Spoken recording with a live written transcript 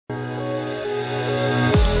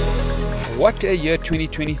What a year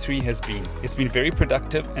 2023 has been. It's been very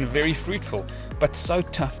productive and very fruitful, but so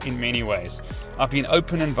tough in many ways. I've been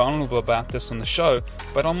open and vulnerable about this on the show,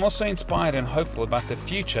 but I'm also inspired and hopeful about the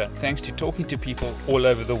future thanks to talking to people all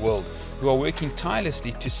over the world who are working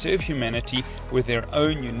tirelessly to serve humanity with their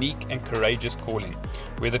own unique and courageous calling.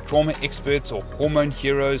 Whether trauma experts or hormone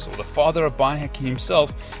heroes or the father of biohacking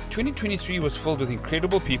himself, 2023 was filled with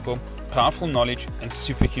incredible people, powerful knowledge, and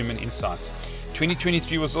superhuman insights.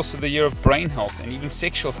 2023 was also the year of brain health and even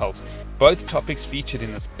sexual health, both topics featured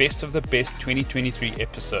in this Best of the Best 2023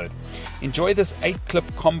 episode. Enjoy this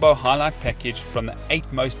 8-clip combo highlight package from the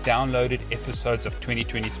 8 most downloaded episodes of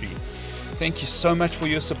 2023. Thank you so much for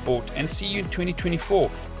your support and see you in 2024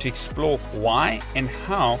 to explore why and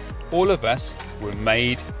how all of us were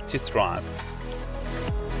made to thrive.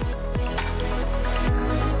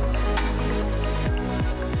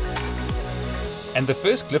 And the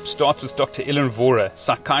first clip starts with Dr. Ellen Vora,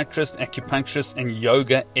 psychiatrist, acupuncturist, and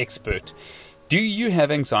yoga expert. Do you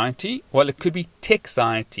have anxiety? Well, it could be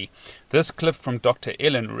techxiety. This clip from Dr.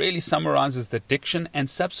 Ellen really summarizes the addiction and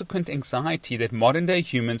subsequent anxiety that modern-day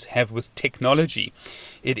humans have with technology.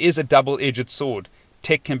 It is a double-edged sword.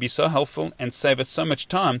 Tech can be so helpful and save us so much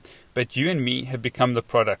time, but you and me have become the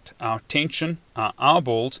product. Our attention, our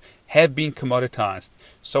eyeballs have been commoditized.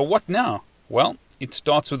 So what now? Well, it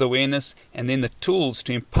starts with awareness and then the tools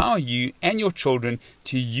to empower you and your children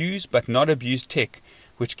to use but not abuse tech,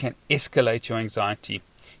 which can escalate your anxiety.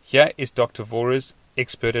 Here is Dr. Vora's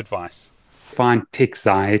expert advice. Find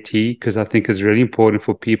techxiety, because I think it's really important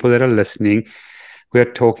for people that are listening. We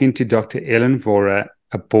are talking to Dr. Ellen Vora,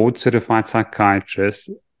 a board-certified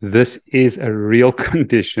psychiatrist. This is a real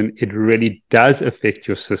condition. It really does affect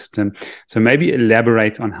your system. So maybe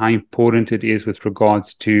elaborate on how important it is with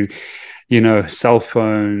regards to, cell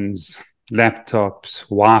phones, laptops,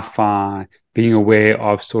 Wi-Fi, being aware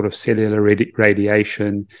of sort of cellular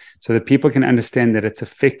radiation so that people can understand that it's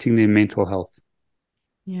affecting their mental health.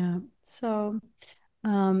 Yeah. So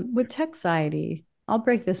with techxiety, I'll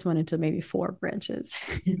break this one into maybe 4 branches.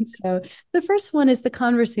 And so the first one is the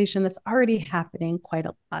conversation that's already happening quite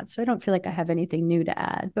a lot. So I don't feel like I have anything new to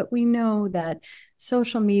add, but we know that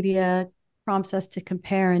social media prompts us to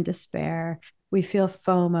compare and despair. We feel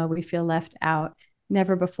FOMO, we feel left out.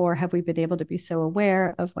 Never before have we been able to be so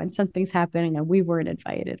aware of when something's happening and we weren't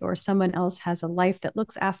invited, or someone else has a life that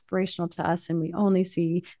looks aspirational to us and we only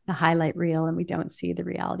see the highlight reel and we don't see the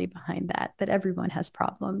reality behind that everyone has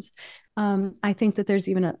problems. I think that there's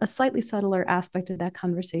even a slightly subtler aspect of that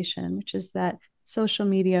conversation, which is that social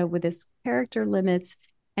media with its character limits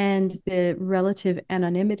and the relative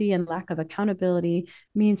anonymity and lack of accountability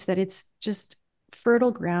means that it's just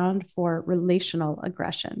fertile ground for relational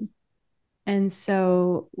aggression. And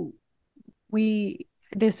so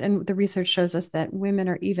and the research shows us that women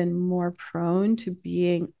are even more prone to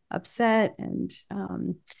being upset and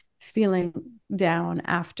feeling down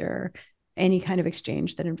after any kind of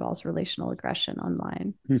exchange that involves relational aggression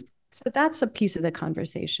online. So that's a piece of the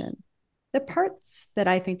conversation. The parts that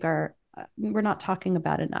I think we're not talking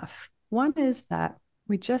about enough. One is that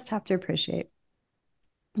we just have to appreciate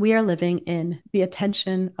we are living in the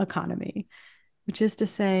attention economy, which is to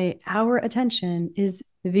say our attention is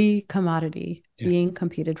the commodity being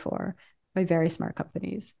competed for by very smart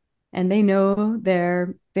companies. And they know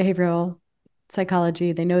their behavioral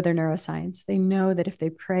psychology, they know their neuroscience. They know that if they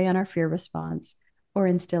prey on our fear response or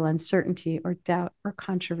instill uncertainty or doubt or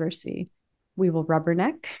controversy, we will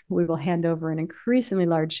rubberneck, we will hand over an increasingly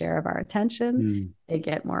large share of our attention. They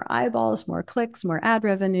get more eyeballs, more clicks, more ad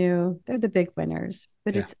revenue. They're the big winners,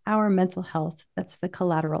 but it's our mental health that's the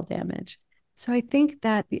collateral damage. So I think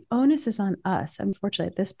that the onus is on us,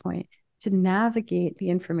 unfortunately, at this point, to navigate the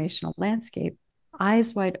informational landscape,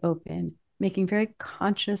 eyes wide open, making very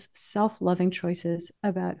conscious, self-loving choices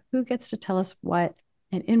about who gets to tell us what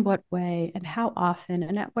and in what way and how often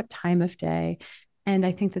and at what time of day. And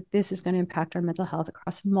I think that this is going to impact our mental health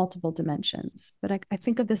across multiple dimensions. But I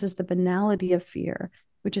think of this as the banality of fear,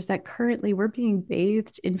 which is that currently we're being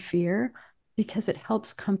bathed in fear because it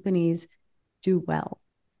helps companies do well.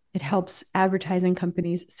 It helps advertising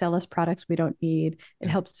companies sell us products we don't need. It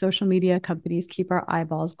helps social media companies keep our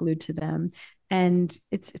eyeballs glued to them. And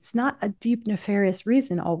it's not a deep, nefarious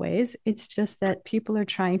reason always. It's just that people are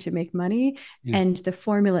trying to make money and the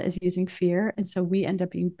formula is using fear. And so we end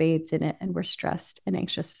up being bathed in it and we're stressed and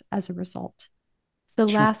anxious as a result. The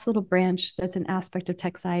last little branch that's an aspect of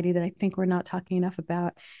techxiety that I think we're not talking enough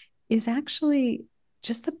about is actually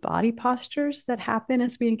just the body postures that happen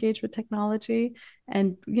as we engage with technology.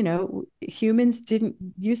 And, humans didn't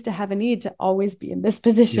used to have a need to always be in this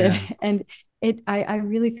position. And I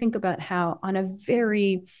really think about how on a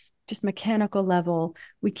very just mechanical level,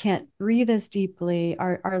 we can't breathe as deeply.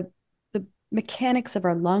 The mechanics of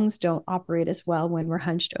our lungs don't operate as well when we're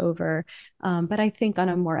hunched over. But I think on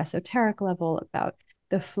a more esoteric level about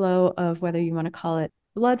the flow of, whether you want to call it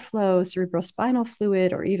blood flow, cerebrospinal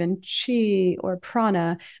fluid, or even chi or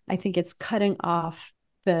prana, I think it's cutting off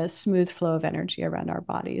the smooth flow of energy around our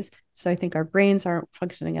bodies. So I think our brains aren't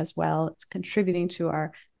functioning as well. It's contributing to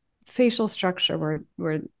our facial structure.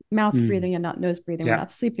 We're mouth breathing and not nose breathing. We're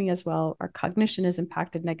not sleeping as well. Our cognition is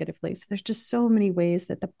impacted negatively. So there's just so many ways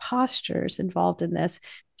that the postures involved in this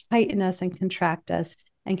tighten us and contract us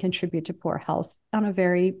and contribute to poor health on a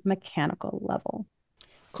very mechanical level.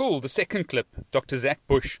 Cool. The second clip, Dr. Zach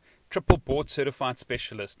Bush, triple board certified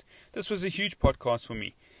specialist. This was a huge podcast for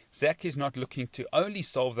me. Zach is not looking to only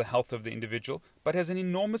solve the health of the individual, but has an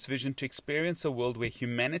enormous vision to experience a world where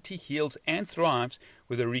humanity heals and thrives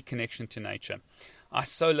with a reconnection to nature. I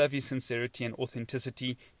so love his sincerity and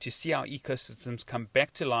authenticity to see our ecosystems come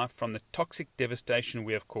back to life from the toxic devastation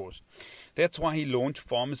we have caused. That's why he launched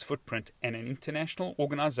Farmers Footprint, an international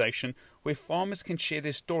organization where farmers can share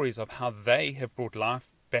their stories of how they have brought life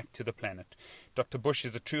back to the planet. Dr. Bush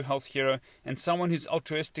is a true health hero and someone whose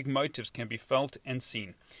altruistic motives can be felt and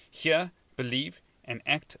seen. Hear, believe, and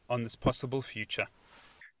act on this possible future.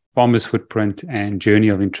 Farmers Footprint and Journey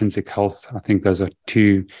of Intrinsic Health. I think those are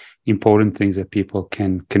two important things that people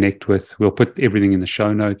can connect with. We'll put everything in the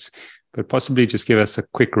show notes, but possibly just give us a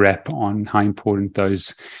quick wrap on how important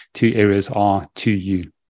those two areas are to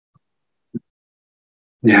you.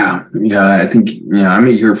 Yeah. I think, I'm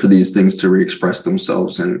eager for these things to re-express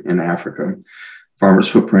themselves in Africa. Farmers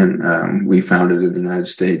Footprint, we founded in the United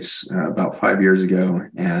States about 5 years ago,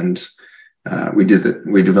 and we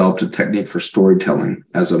developed a technique for storytelling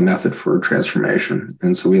as a method for transformation.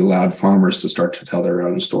 And so we allowed farmers to start to tell their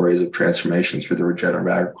own stories of transformation through the regenerative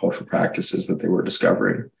agricultural practices that they were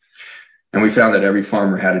discovering. And we found that every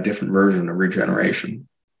farmer had a different version of regeneration.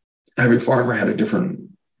 Every farmer had a different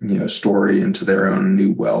story into their own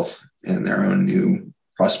new wealth and their own new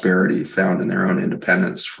prosperity found in their own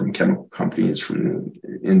independence from chemical companies, from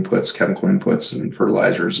chemical inputs and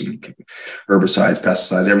fertilizers and herbicides,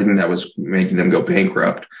 pesticides, everything that was making them go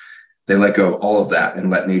bankrupt. They let go of all of that and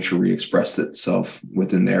let nature re-express itself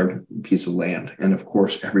within their piece of land. And of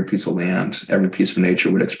course, every piece of land, every piece of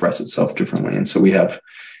nature would express itself differently. And so we have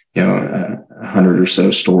 100 or so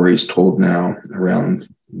stories told now around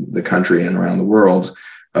the country and around the world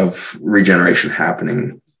of regeneration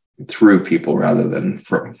happening through people rather than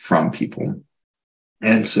from people.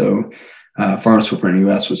 And so Farmers Footprint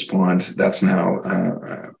US was spawned. That's now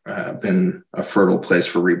been a fertile place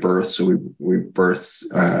for rebirth. So we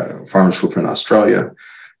birthed Farmers Footprint Australia,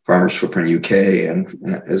 Farmers Footprint UK,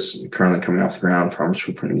 and is currently coming off the ground. Farmers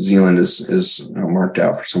Footprint New Zealand is marked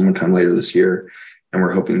out for sometime later this year. And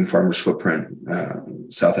we're hoping Farmers Footprint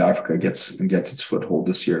South Africa gets its foothold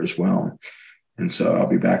this year as well. And so I'll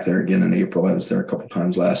be back there again in April. I was there a couple of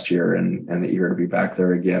times last year and eager to be back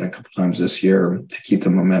there again a couple of times this year to keep the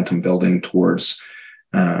momentum building towards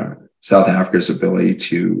South Africa's ability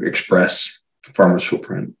to express Farmers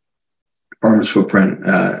Footprint. Farmers Footprint,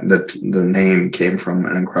 that the name came from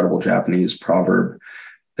an incredible Japanese proverb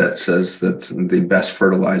that says that the best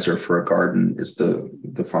fertilizer for a garden is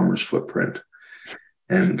the farmer's footprint.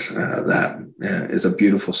 And that is a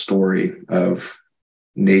beautiful story of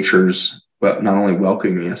nature's, but not only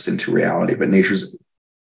welcoming us into reality, but nature's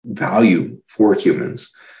value for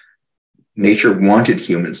humans. Nature wanted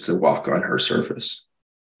humans to walk on her surface.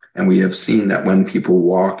 And we have seen that when people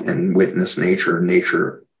walk and witness nature,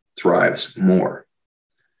 nature thrives more.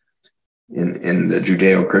 In the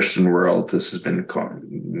Judeo-Christian world, this has been called,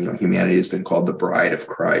 humanity has been called the bride of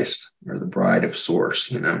Christ or the bride of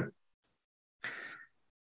Source,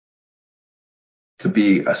 To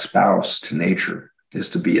be a spouse to nature is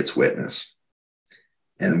to be its witness.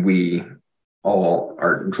 And we all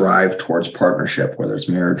drive towards partnership, whether it's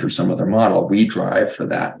marriage or some other model. We drive for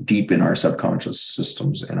that deep in our subconscious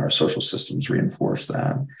systems, and our social systems reinforce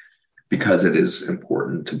that because it is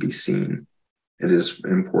important to be seen. It is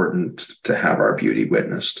important to have our beauty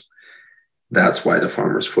witnessed. That's why the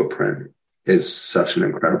farmer's footprint is such an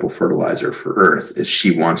incredible fertilizer for Earth, is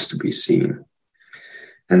she wants to be seen.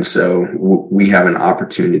 And so we have an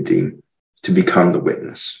opportunity to become the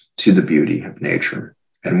witness to the beauty of nature.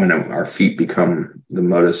 And when our feet become the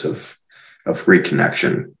modus of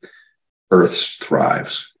reconnection, Earth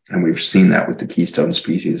thrives. And we've seen that with the keystone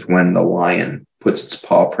species. When the lion puts its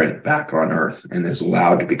paw print back on Earth and is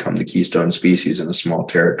allowed to become the keystone species in a small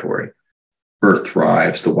territory, Earth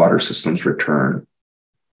thrives, the water systems return.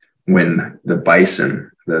 When the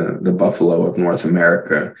bison, the buffalo of North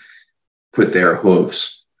America, put their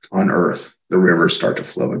hooves on Earth, the rivers start to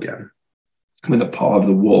flow again. When the paw of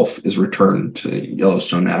the wolf is returned to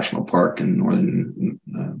Yellowstone National Park in northern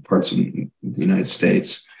parts of the United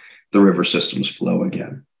States, the river systems flow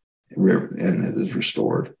again, and it is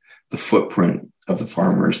restored. The footprint of the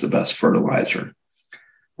farmer is the best fertilizer.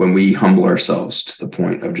 When we humble ourselves to the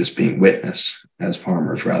point of just being witness as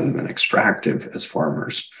farmers rather than extractive as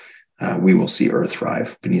farmers, we will see Earth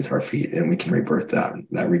thrive beneath our feet, and we can rebirth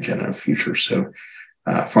that regenerative future. So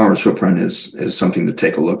Farmer's Footprint is something to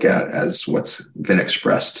take a look at as what's been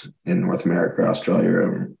expressed in North America,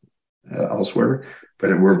 Australia, elsewhere.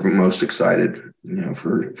 But we're most excited,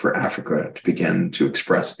 for Africa to begin to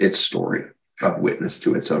express its story of witness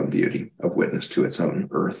to its own beauty, of witness to its own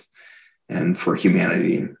earth, and for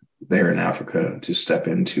humanity there in Africa to step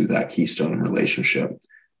into that keystone relationship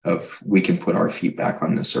of we can put our feet back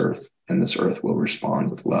on this earth, and this earth will respond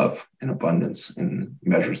with love and abundance in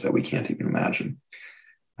measures that we can't even imagine.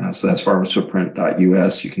 So that's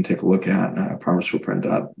farmersfootprint.us. You can take a look at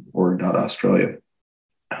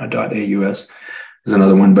farmersfootprint.org.australia.aus is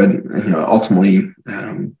another one. But ultimately,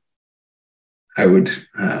 I would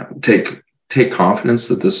take confidence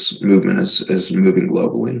that this movement is moving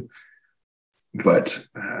globally. But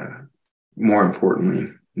more importantly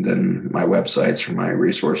than my websites or my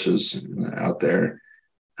resources out there,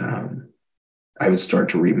 I would start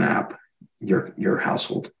to remap your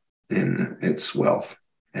household in its wealth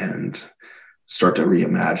and start to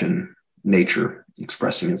reimagine nature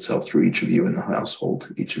expressing itself through each of you in the household,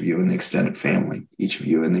 each of you in the extended family, each of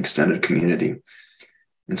you in the extended community,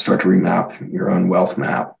 and start to remap your own wealth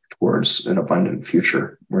map towards an abundant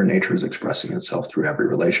future where nature is expressing itself through every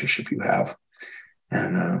relationship you have.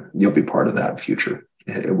 And you'll be part of that future.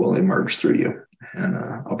 It will emerge through you. And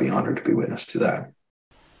I'll be honored to be witness to that.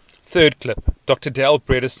 Third clip, Dr. Dale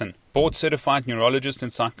Bredesen, board-certified neurologist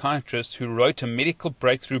and psychiatrist who wrote a medical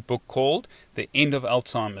breakthrough book called The End of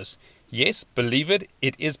Alzheimer's. Yes, believe it,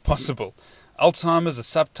 it is possible. Alzheimer's, a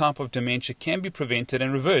subtype of dementia, can be prevented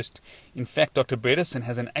and reversed. In fact, Dr. Bredesen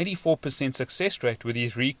has an 84% success rate with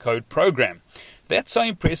his RECODE program. That's so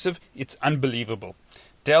impressive, it's unbelievable.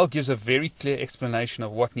 Dale gives a very clear explanation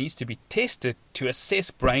of what needs to be tested to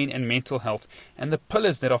assess brain and mental health and the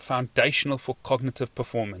pillars that are foundational for cognitive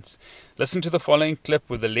performance. Listen to the following clip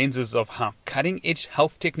with the lenses of how cutting-edge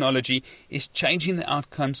health technology is changing the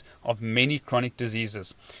outcomes of many chronic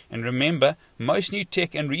diseases. And remember, most new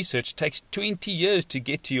tech and research takes 20 years to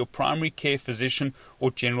get to your primary care physician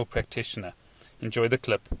or general practitioner. Enjoy the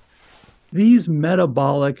clip. These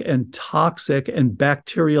metabolic and toxic and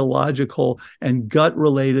bacteriological and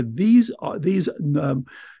gut-related, these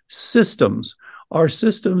systems are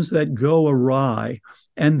systems that go awry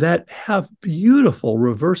and that have beautiful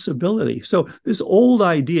reversibility. So this old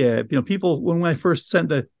idea, people, when I first sent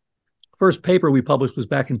the first paper we published was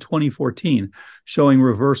back in 2014 showing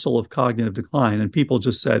reversal of cognitive decline, and people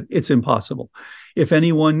just said it's impossible. If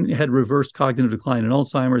anyone had reversed cognitive decline in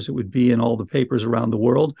Alzheimer's, it would be in all the papers around the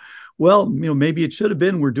world. Well, maybe it should have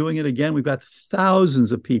been. We're doing it again. We've got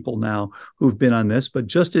thousands of people now who've been on this. But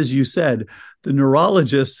just as you said, the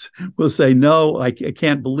neurologists will say, no, I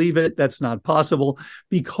can't believe it. That's not possible,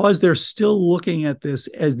 because they're still looking at this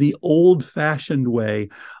as the old-fashioned way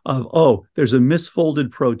of, oh, there's a misfolded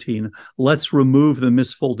protein. Let's remove the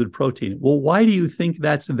misfolded protein. Well, why do you think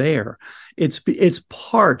that's there? It's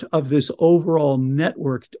part of this overall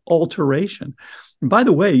network alteration. And by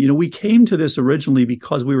the way, we came to this originally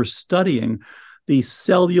because we were studying the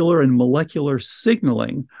cellular and molecular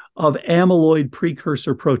signaling of amyloid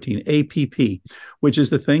precursor protein, APP, which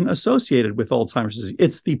is the thing associated with Alzheimer's disease.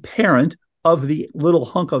 It's the parent of the little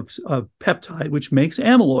hunk of peptide, which makes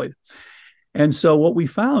amyloid. And so what we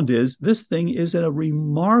found is this thing is a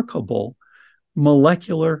remarkable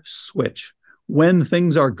molecular switch. When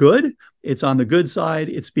things are good, it's on the good side.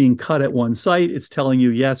 It's being cut at one site. It's telling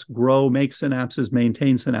you, yes, grow, make synapses,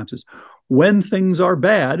 maintain synapses. When things are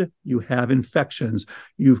bad, you have infections.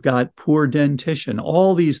 You've got poor dentition,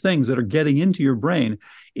 all these things that are getting into your brain.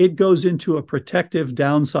 It goes into a protective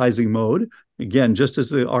downsizing mode, again, just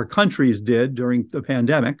as our countries did during the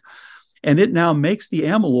pandemic. And it now makes the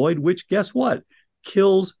amyloid, which, guess what?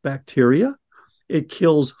 Kills bacteria. It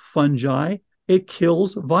kills fungi. It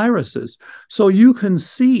kills viruses. So you can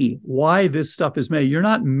see why this stuff is made. You're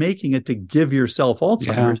not making it to give yourself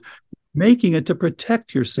Alzheimer's, making it to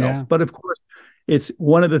protect yourself. Yeah. But of course, it's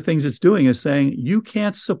one of the things it's doing is saying you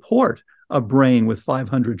can't support a brain with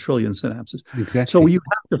 500 trillion synapses. Exactly. So you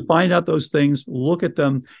have to find out those things, look at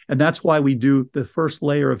them, and that's why we do the first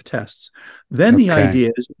layer of tests. Then the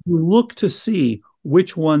idea is you look to see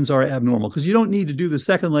which ones are abnormal, because you don't need to do the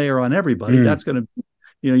second layer on everybody. That's going to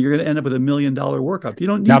you're going to end up with $1 million workup. You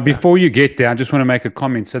don't need Now, that. before you get there, I just want to make a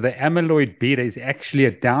comment. So the amyloid beta is actually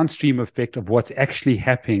a downstream effect of what's actually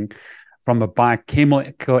happening from a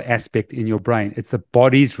biochemical aspect in your brain. It's the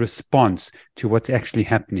body's response to what's actually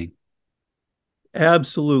happening.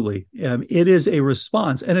 Absolutely. It is a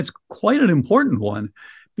response, and it's quite an important one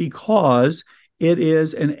because it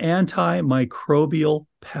is an antimicrobial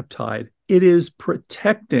peptide. It is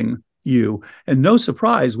protecting you. And no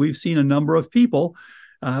surprise, we've seen a number of people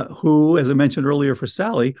who, as I mentioned earlier for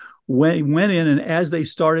Sally, went in, and as they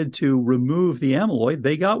started to remove the amyloid,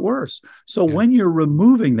 they got worse. So when you're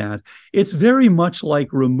removing that, it's very much like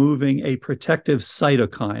removing a protective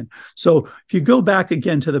cytokine. So if you go back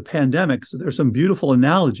again to the pandemic, so there's some beautiful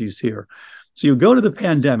analogies here. So you go to the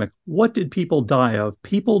pandemic, what did people die of?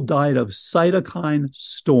 People died of cytokine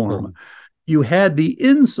storm. You had the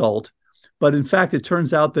insult, but in fact, it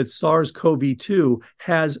turns out that SARS-CoV-2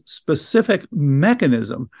 has specific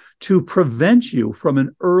mechanism to prevent you from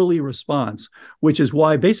an early response, which is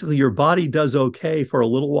why basically your body does okay for a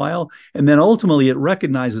little while. And then ultimately it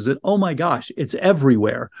recognizes that, oh my gosh, it's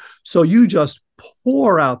everywhere. So you just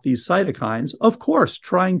pour out these cytokines, of course,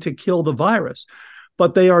 trying to kill the virus,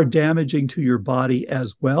 but they are damaging to your body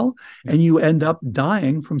as well. And you end up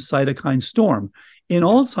dying from cytokine storm. In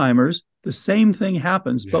Alzheimer's, the same thing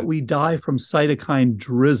happens, but we die from cytokine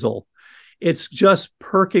drizzle. It's just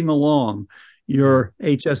perking along. Your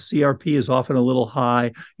HSCRP is often a little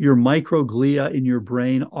high. Your microglia in your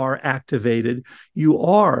brain are activated. You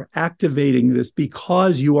are activating this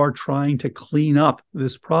because you are trying to clean up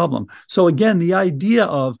this problem. So again, the idea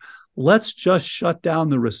of let's just shut down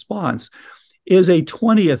the response is a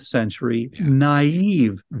 20th century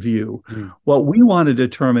naive view. What we want to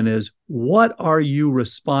determine is, what are you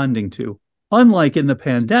responding to? Unlike in the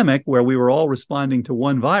pandemic, where we were all responding to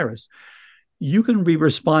one virus, you can be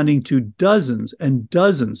responding to dozens and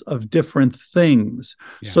dozens of different things.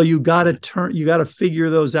 So you got to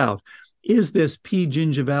figure those out. Is this P.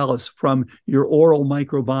 gingivalis from your oral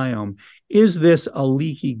microbiome? Is this a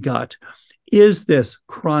leaky gut? Is this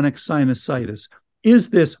chronic sinusitis?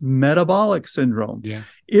 Is this metabolic syndrome?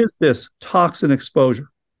 Is this toxin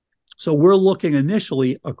exposure? So we're looking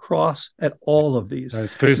initially across at all of these. So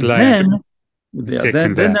it's first layer. Then that's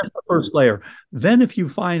the first layer. Then if you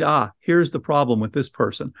find, here's the problem with this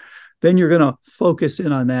person, then you're going to focus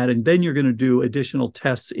in on that, and then you're going to do additional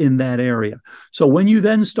tests in that area. So when you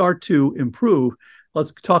then start to improve,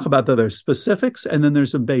 let's talk about there's specifics and then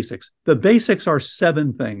there's some basics. The basics are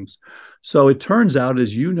 7 things. So it turns out,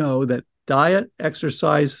 as you know, that diet,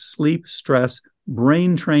 exercise, sleep, stress,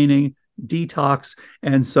 brain training, detox,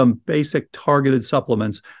 and some basic targeted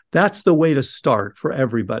supplements. That's the way to start for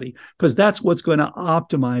everybody, because that's what's going to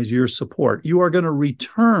optimize your support. You are going to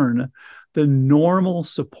return the normal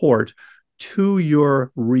support to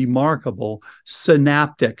your remarkable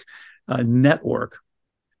synaptic network.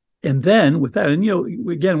 And then with that, and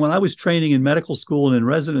again, when I was training in medical school and in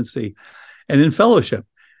residency and in fellowship,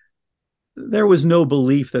 there was no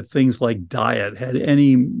belief that things like diet had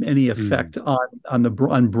any effect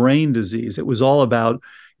on brain disease. It was all about,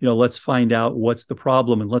 let's find out what's the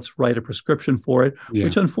problem and let's write a prescription for it,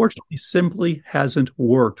 which unfortunately simply hasn't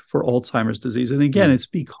worked for Alzheimer's disease. And again, it's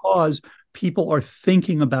because people are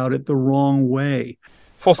thinking about it the wrong way.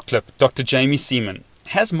 Fourth clip, Dr. Jamie Seaman.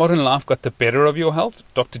 Has modern life got the better of your health?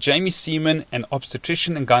 Dr. Jamie Seaman, an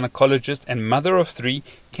obstetrician and gynecologist and mother of 3,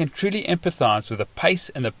 can truly empathize with the pace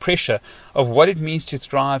and the pressure of what it means to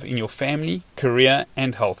thrive in your family, career,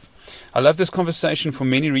 and health. I love this conversation for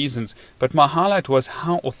many reasons, but my highlight was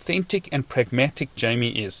how authentic and pragmatic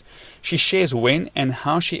Jamie is. She shares when and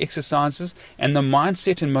how she exercises and the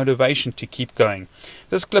mindset and motivation to keep going.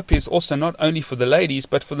 This clip is also not only for the ladies,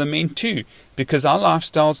 but for the men too, because our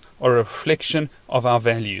lifestyles are a reflection of our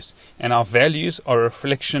values, and our values are a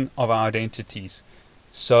reflection of our identities.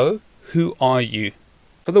 So, who are you?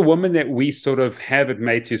 For the women that we sort of have at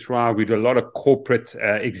Made to Thrive, we do a lot of corporate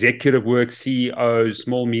executive work, CEOs,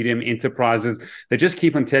 small, medium enterprises. They just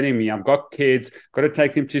keep on telling me, I've got kids, got to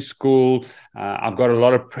take them to school. I've got a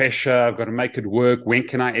lot of pressure. I've got to make it work. When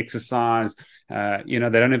can I exercise? They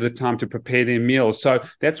don't have the time to prepare their meals. So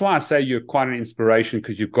that's why I say you're quite an inspiration,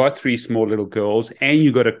 because you've got 3 small little girls and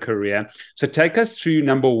you've got a career. So take us through,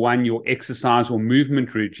 number 1, your exercise or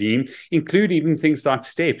movement regime. Include even things like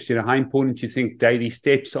steps, how important you think daily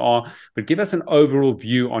steps are, but give us an overall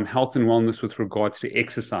view on health and wellness with regards to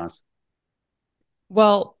exercise.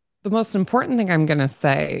 Well, the most important thing I'm going to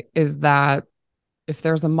say is that if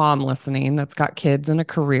there's a mom listening that's got kids and a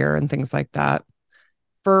career and things like that,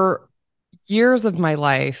 for years of my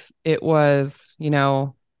life, it was,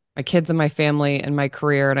 my kids and my family and my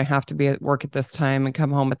career, and I have to be at work at this time and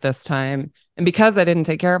come home at this time. And because I didn't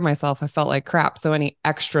take care of myself, I felt like crap. So any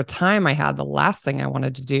extra time I had, the last thing I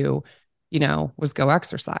wanted to do, was go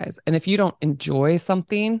exercise. And if you don't enjoy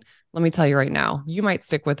something, let me tell you right now, you might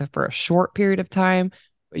stick with it for a short period of time,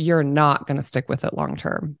 but you're not going to stick with it long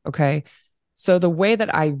term. Okay. So the way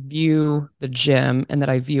that I view the gym and that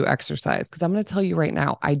I view exercise, because I'm going to tell you right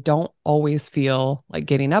now, I don't always feel like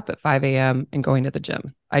getting up at 5 a.m. and going to the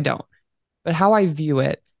gym. I don't. But how I view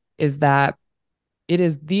it is that it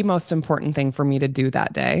is the most important thing for me to do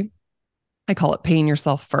that day. I call it paying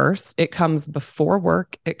yourself first. It comes before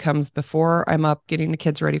work. It comes before I'm up getting the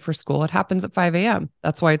kids ready for school. It happens at 5 a.m.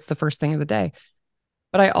 That's why it's the first thing of the day.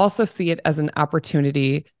 But I also see it as an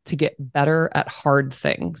opportunity to get better at hard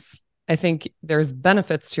things. I think there's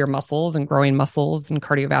benefits to your muscles and growing muscles and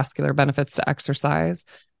cardiovascular benefits to exercise.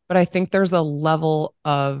 But I think there's a level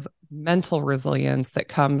of mental resilience that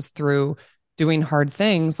comes through doing hard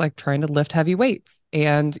things like trying to lift heavy weights.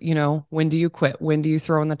 And, when do you quit? When do you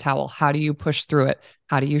throw in the towel? How do you push through it?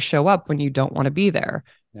 How do you show up when you don't want to be there?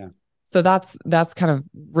 Yeah. So that's kind of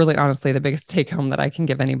really honestly the biggest take home that I can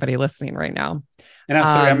give anybody listening right now. And I'm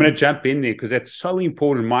sorry, I'm going to jump in there because that's so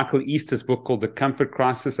important. Michael Easter's book called The Comfort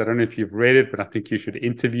Crisis. I don't know if you've read it, but I think you should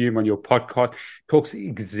interview him on your podcast. Talks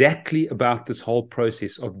exactly about this whole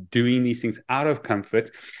process of doing these things out of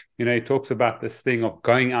comfort. He talks about this thing of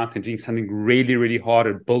going out and doing something really, really hard.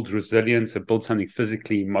 It builds resilience. It builds something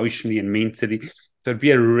physically, emotionally, and mentally. So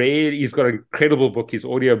he's got an incredible book. His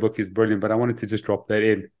audio book is brilliant, but I wanted to just drop that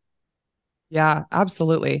in. Yeah,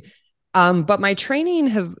 absolutely. But my training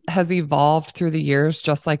has evolved through the years,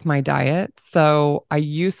 just like my diet. So I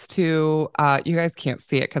used to, you guys can't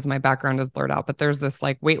see it because my background is blurred out, but there's this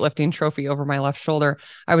like weightlifting trophy over my left shoulder.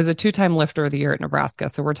 I was a 2-time lifter of the year at Nebraska.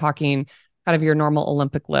 So we're talking kind of your normal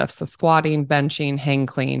Olympic lifts. So squatting, benching, hang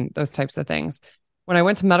clean, those types of things. When I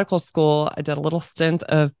went to medical school, I did a little stint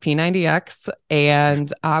of P90X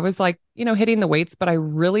and I was like, hitting the weights, but I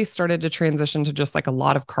really started to transition to just like a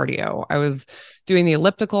lot of cardio. I was doing the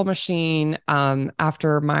elliptical machine.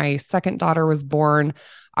 After my second daughter was born,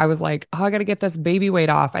 I was like, I got to get this baby weight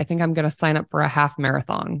off. I think I'm going to sign up for a half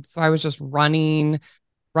marathon. So I was just running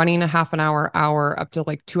a half an hour up to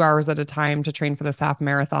like 2 hours at a time to train for this half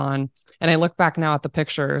marathon. And I look back now at the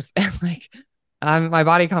pictures and like, my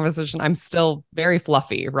body composition, I'm still very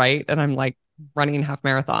fluffy, right? And I'm like running half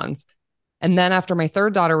marathons. And then after my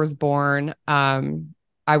third daughter was born,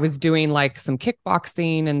 I was doing like some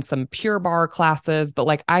kickboxing and some Pure Barre classes, but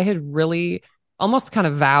like I had really almost kind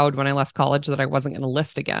of vowed when I left college that I wasn't going to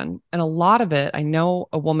lift again. And a lot of it, I know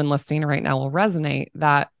a woman listening right now will resonate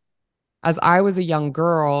that as I was a young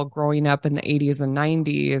girl growing up in the 80s and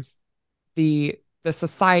 90s, the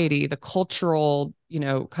society, the cultural,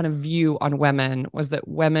 kind of view on women was that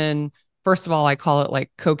women, first of all, I call it like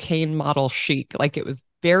cocaine model chic. Like it was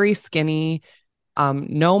very skinny,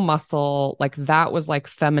 no muscle, like that was like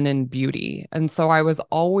feminine beauty. And so I was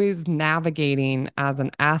always navigating as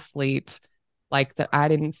an athlete, like that I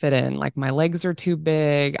didn't fit in. Like my legs are too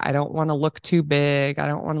big. I don't want to look too big. I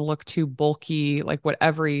don't want to look too bulky, like what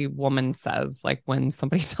every woman says, like when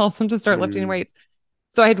somebody tells them to start lifting weights.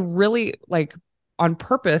 So I had really like on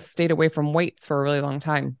purpose stayed away from weights for a really long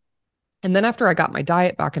time. And then after I got my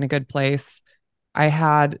diet back in a good place, I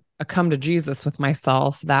had a come to Jesus with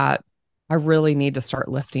myself that I really need to start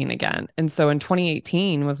lifting again. And so in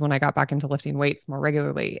 2018 was when I got back into lifting weights more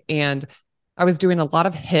regularly. And I was doing a lot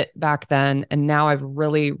of HIIT back then. And now I've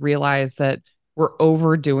really realized that we're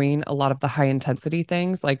overdoing a lot of the high intensity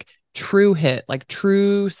things. Like true HIIT, like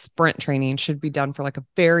true sprint training should be done for like a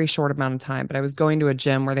very short amount of time. But I was going to a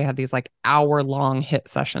gym where they had these like hour-long HIIT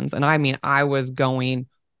sessions. And I mean, I was going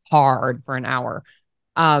hard for an hour.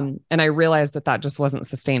 And I realized that just wasn't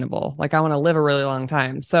sustainable. Like I want to live a really long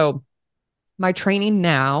time. So my training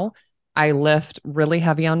now, I lift really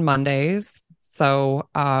heavy on Mondays. So,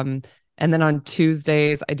 and then on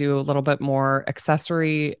Tuesdays, I do a little bit more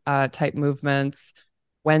accessory type movements.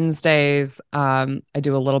 Wednesdays, I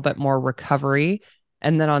do a little bit more recovery.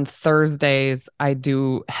 And then on Thursdays, I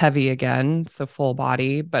do heavy again. So full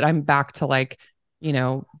body, but I'm back to like,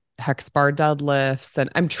 hex bar deadlifts.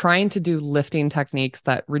 And I'm trying to do lifting techniques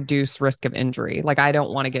that reduce risk of injury. Like I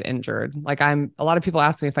don't want to get injured. Like a lot of people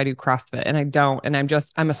ask me if I do CrossFit and I don't. And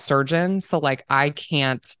I'm a surgeon. So like I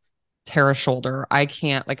can't tear a shoulder. I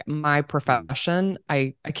can't, like my profession,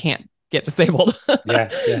 I can't get disabled.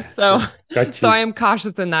 Yeah. So I am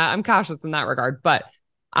cautious in that. I'm cautious in that regard. But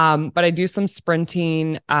I do some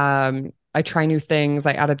sprinting. I try new things.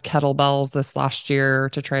 I added kettlebells this last year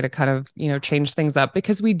to try to kind of, change things up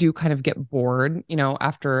because we do kind of get bored,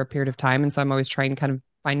 after a period of time. And so I'm always trying kind of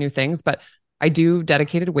find new things. But I do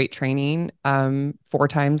dedicated weight training 4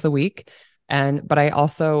 times a week. But I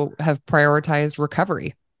also have prioritized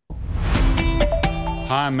recovery.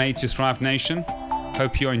 Hi, mate to Thrive Nation.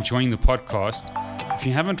 Hope you're enjoying the podcast. If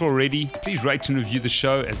you haven't already, please rate and review the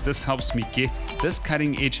show, as this helps me get this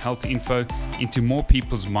cutting-edge health info into more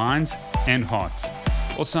people's minds and hearts.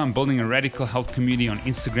 Also, I'm building a radical health community on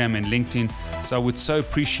Instagram and LinkedIn, so I would so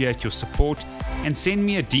appreciate your support, and send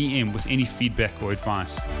me a DM with any feedback or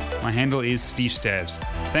advice. My handle is Steve Stabs.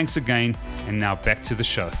 Thanks again, and now back to the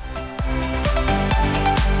show.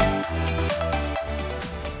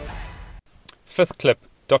 Fifth clip,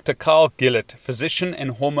 Dr. Carl Gillett, physician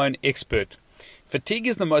and hormone expert. Fatigue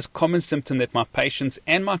is the most common symptom that my patients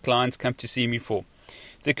and my clients come to see me for.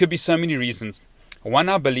 There could be so many reasons. One,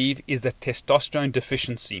 I believe, is the testosterone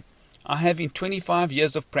deficiency. I have in 25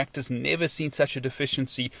 years of practice never seen such a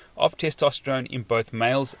deficiency of testosterone in both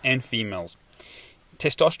males and females.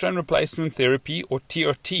 Testosterone replacement therapy, or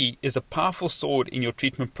TRT, is a powerful sword in your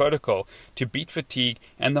treatment protocol to beat fatigue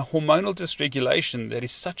and the hormonal dysregulation that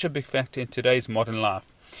is such a big factor in today's modern life.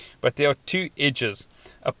 But there are two edges.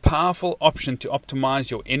 A powerful option to optimize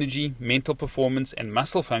your energy, mental performance, and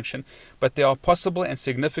muscle function, but there are possible and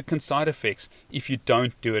significant side effects if you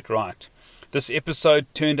don't do it right. This episode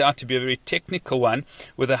turned out to be a very technical one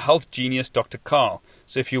with a health genius, Dr. Carl.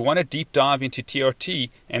 So if you want a deep dive into TRT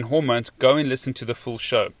and hormones, go and listen to the full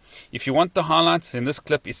show. If you want the highlights, then this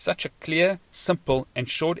clip is such a clear, simple, and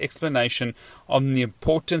short explanation on the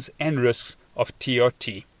importance and risks of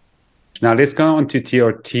TRT. Now let's go on to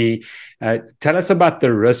TRT. Tell us about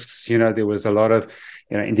the risks. There was a lot of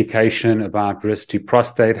indication about risk to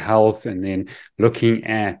prostate health, and then looking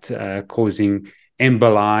at causing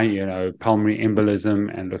emboli, pulmonary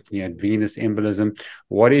embolism, and looking at venous embolism.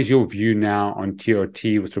 What is your view now on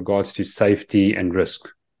TRT with regards to safety and risk?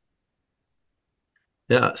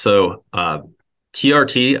 Yeah, so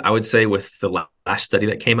TRT, I would say with the last study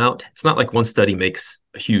that came out, it's not like one study makes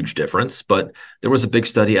a huge difference, but there was a big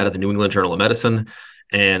study out of the New England Journal of Medicine.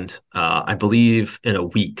 And I believe in a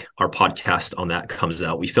week, our podcast on that comes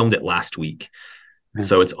out. We filmed it last week.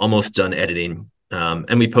 So it's almost done editing.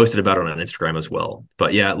 And we posted about it on Instagram as well.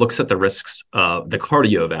 But yeah, it looks at the risks, the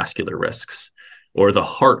cardiovascular risks or the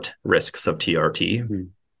heart risks of TRT. Mm-hmm.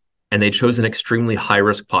 And they chose an extremely high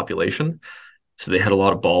risk population. So they had a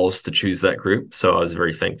lot of balls to choose that group. So I was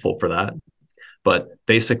very thankful for that. But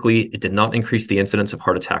basically, it did not increase the incidence of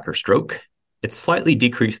heart attack or stroke. It slightly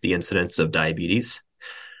decreased the incidence of diabetes.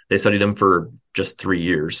 They studied them for just 3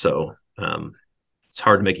 years. So it's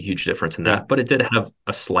hard to make a huge difference in that. But it did have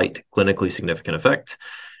a slight clinically significant effect.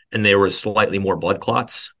 And there was slightly more blood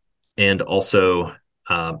clots and also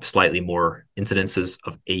slightly more incidences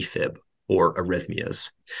of AFib or arrhythmias.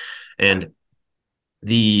 And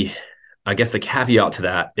I guess the caveat to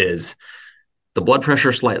that is the blood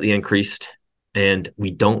pressure slightly increased, and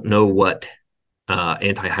we don't know what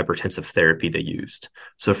antihypertensive therapy they used.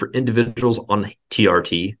 So for individuals on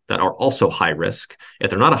TRT that are also high risk,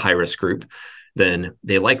 if they're not a high risk group, then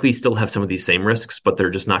they likely still have some of these same risks, but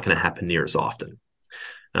they're just not going to happen near as often.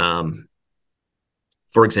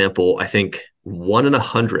 For example, I think 1 in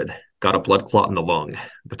 100 got a blood clot in the lung,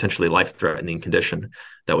 potentially life-threatening condition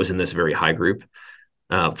that was in this very high group.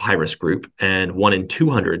 High risk group, and 1 in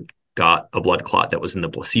 200 got a blood clot that was in the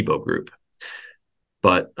placebo group.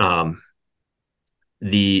 But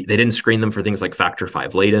they didn't screen them for things like factor V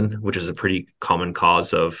Leiden, which is a pretty common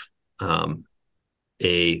cause of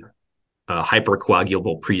a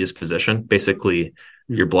hypercoagulable predisposition. Basically,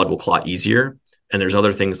 your blood will clot easier. And there's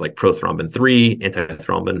other things like prothrombin 3,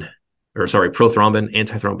 prothrombin,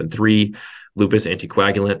 antithrombin 3, lupus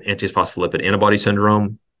anticoagulant, antiphospholipid antibody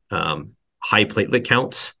syndrome, high platelet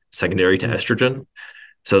counts secondary to estrogen.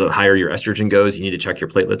 So the higher your estrogen goes, you need to check your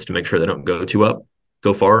platelets to make sure they don't go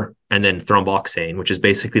far. And then thromboxane, which is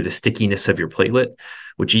basically the stickiness of your platelet,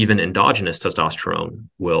 which even endogenous testosterone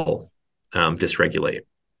will dysregulate.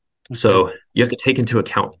 Okay. So you have to take into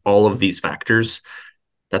account all of these factors.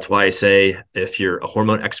 That's why I say if you're a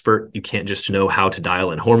hormone expert, you can't just know how to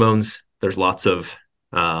dial in hormones. There's lots of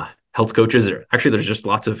health coaches. There's just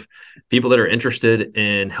lots of people that are interested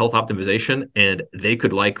in health optimization, and they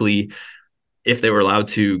could likely, if they were allowed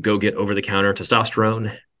to go get over-the-counter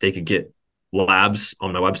testosterone, they could get labs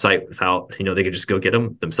on my website without, they could just go get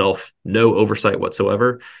them themselves, no oversight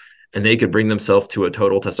whatsoever. And they could bring themselves to a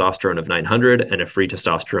total testosterone of 900 and a free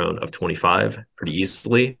testosterone of 25 pretty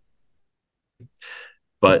easily.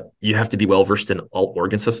 But you have to be well-versed in all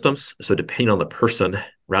organ systems. So depending on the person,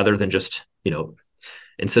 rather than just,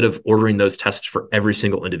 instead of ordering those tests for every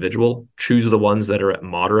single individual, choose the ones that are at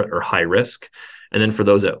moderate or high risk. And then for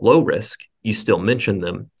those at low risk, you still mention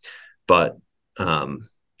them, but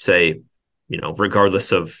say,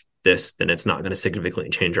 regardless of this, then it's not going to significantly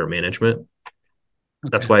change our management. Okay.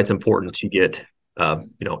 That's why it's important to get,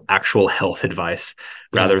 actual health advice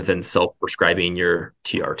rather than self-prescribing your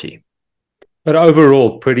TRT. But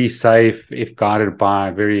overall, pretty safe if guided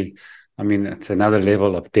by it's another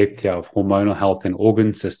level of depth here of hormonal health and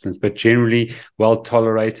organ systems, but generally well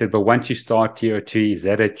tolerated. But once you start TRT, is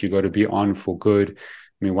that it? You got to be on for good.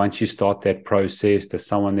 Once you start that process, does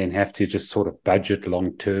someone then have to just sort of budget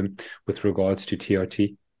long term with regards to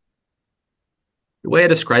TRT? The way I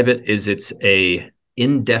describe it is it's a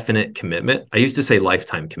indefinite commitment. I used to say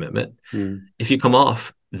lifetime commitment. If you come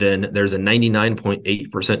off, then there's a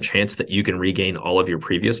 99.8% chance that you can regain all of your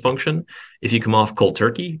previous function. If you come off cold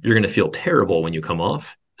turkey, you're going to feel terrible when you come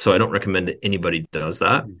off. So I don't recommend that anybody does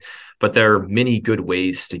that. But there are many good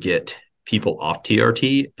ways to get people off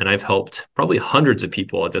TRT. And I've helped probably hundreds of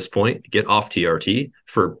people at this point get off TRT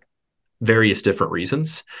for various different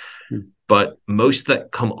reasons. But most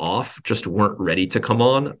that come off just weren't ready to come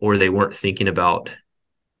on, or they weren't thinking about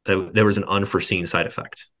there was an unforeseen side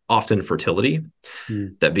effect, often fertility.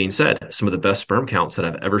 That being said, some of the best sperm counts that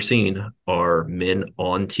I've ever seen are men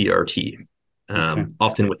on TRT,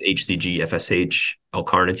 often with HCG, FSH,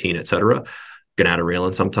 L-carnitine, et cetera,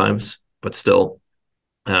 gonadorelin sometimes, but still,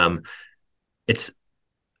 it's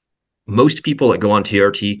most people that go on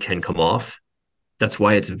TRT can come off. That's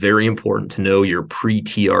why it's very important to know your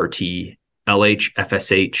pre-TRT LH,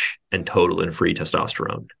 FSH, and total and free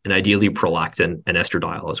testosterone, and ideally prolactin and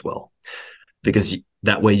estradiol as well, because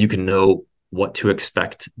that way you can know what to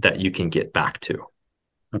expect that you can get back to.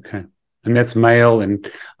 Okay. And that's male.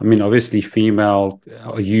 And obviously female,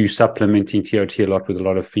 are you supplementing TRT a lot with a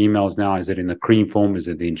lot of females now? Is it in the cream form? Is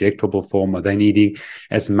it the injectable form? Are they needing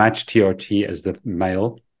as much TRT as the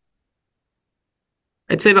male?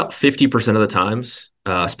 I'd say about 50% of the times,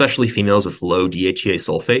 especially females with low DHEA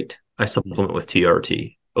sulfate, I supplement with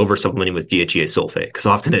TRT over supplementing with DHEA sulfate, because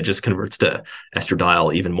often it just converts to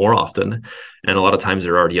estradiol even more often. And a lot of times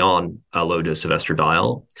they're already on a low dose of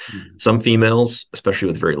estradiol. Some females, especially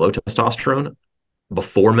with very low testosterone,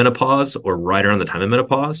 before menopause or right around the time of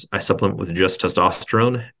menopause, I supplement with just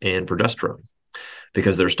testosterone and progesterone,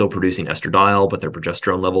 because they're still producing estradiol, but their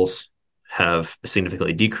progesterone levels have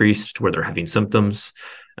significantly decreased to where they're having symptoms.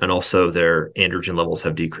 And also their androgen levels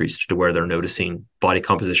have decreased to where they're noticing body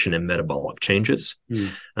composition and metabolic changes.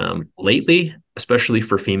 Lately, especially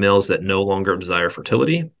for females that no longer desire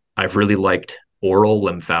fertility, I've really liked oral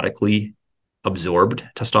lymphatically absorbed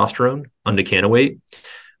testosterone, undecanoate,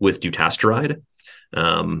 with dutasteride.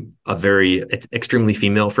 It's extremely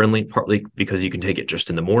female friendly, partly because you can take it just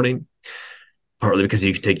in the morning, partly because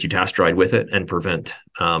you can take dutasteride with it and prevent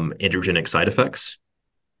androgenic side effects.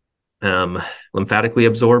 Lymphatically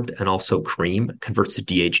absorbed, and also cream converts to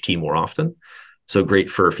DHT more often. So great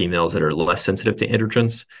for females that are less sensitive to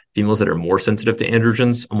androgens. Females that are more sensitive to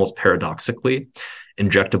androgens, almost paradoxically,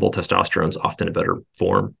 injectable testosterone is often a better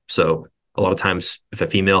form. So a lot of times if a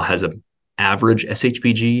female has an average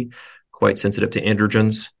SHBG, quite sensitive to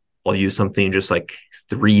androgens, I'll use something just like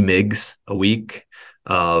 3 mgs a week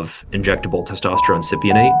of injectable testosterone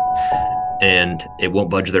cypionate, and it won't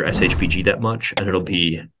budge their SHBG that much, and it'll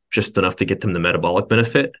be just enough to get them the metabolic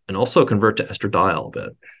benefit and also convert to estradiol a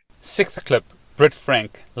bit. 6th clip, Britt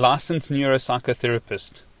Frank, licensed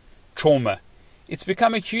neuropsychotherapist. Trauma. It's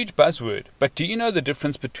become a huge buzzword, but do you know the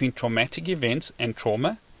difference between traumatic events and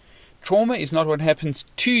trauma? Trauma is not what happens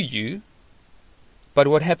to you, but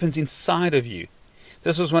what happens inside of you.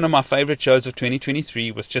 This was one of my favorite shows of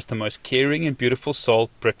 2023 with just the most caring and beautiful soul,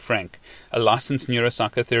 Britt Frank, a licensed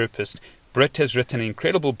neuropsychotherapist. Britt has written an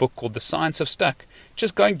incredible book called The Science of Stuck.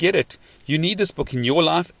 Just go and get it. You need this book in your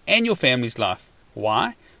life and your family's life.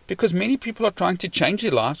 Why? Because many people are trying to change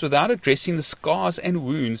their lives without addressing the scars and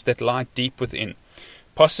wounds that lie deep within.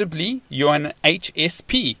 Possibly you're an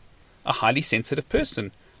HSP, a highly sensitive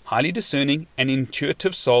person, highly discerning and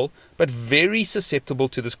intuitive soul, but very susceptible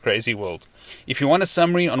to this crazy world. If you want a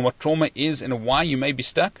summary on what trauma is and why you may be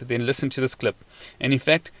stuck, then listen to this clip. And in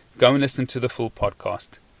fact, go and listen to the full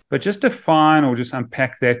podcast. But just define or just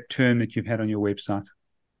unpack that term that you've had on your website.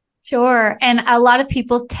 Sure. And a lot of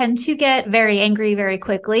people tend to get very angry very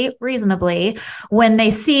quickly, reasonably, when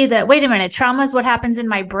they see that, wait a minute, trauma is what happens in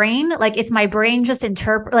my brain. Like, it's my brain just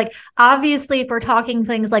obviously, if we're talking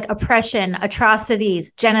things like oppression,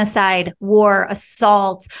 atrocities, genocide, war,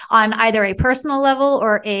 assault on either a personal level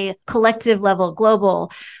or a collective level,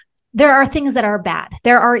 global, there are things that are bad.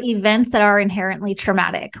 There are events that are inherently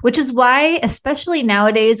traumatic, which is why, especially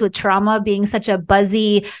nowadays with trauma being such a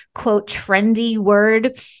buzzy, quote, trendy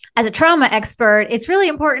word, as a trauma expert, it's really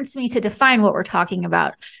important to me to define what we're talking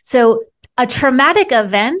about. So a traumatic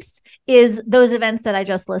event is those events that I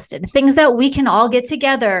just listed, things that we can all get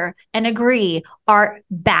together and agree are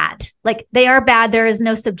bad. Like they are bad. There is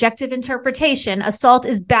no subjective interpretation. Assault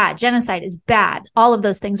is bad. Genocide is bad. All of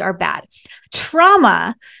those things are bad.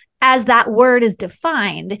 Trauma, as that word is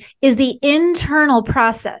defined, is the internal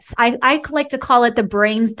process. I like to call it the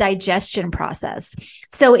brain's digestion process.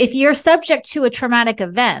 So if you're subject to a traumatic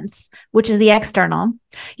event, which is the external,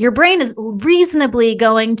 your brain is reasonably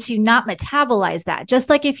going to not metabolize that.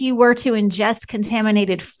 Just like if you were to ingest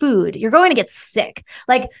contaminated food, you're going to get sick.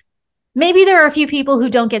 Like maybe there are a few people who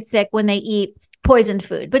don't get sick when they eat poisoned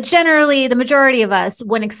food, but generally the majority of us,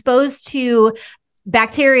 when exposed to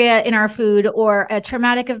bacteria in our food or a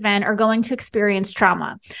traumatic event, are going to experience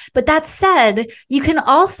trauma. But that said, you can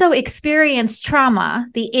also experience trauma,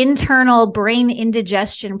 the internal brain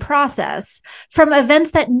indigestion process, from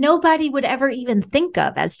events that nobody would ever even think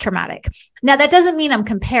of as traumatic. Now, that doesn't mean I'm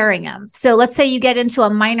comparing them. So let's say you get into a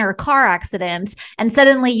minor car accident and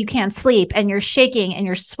suddenly you can't sleep and you're shaking and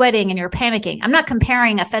you're sweating and you're panicking. I'm not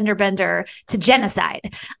comparing a fender bender to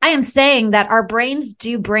genocide. I am saying that our brains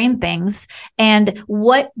do brain things, and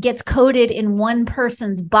what gets coded in one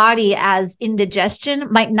person's body as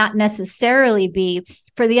indigestion might not necessarily be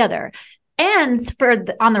for the other. And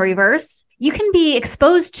on the reverse, you can be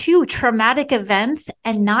exposed to traumatic events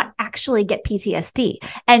and not actually get PTSD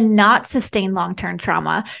and not sustain long-term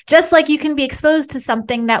trauma, just like you can be exposed to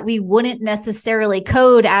something that we wouldn't necessarily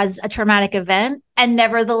code as a traumatic event. And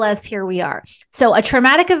nevertheless, here we are. So a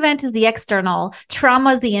traumatic event is the external,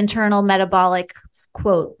 trauma is the internal metabolic,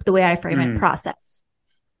 quote, the way I frame it, process.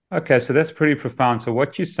 Okay, so that's pretty profound. So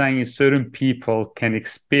what you're saying is certain people can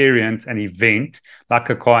experience an event like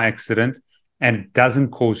a car accident, and it doesn't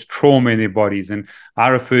cause trauma in their bodies. And I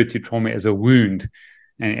refer to trauma as a wound.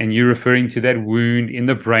 And you're referring to that wound in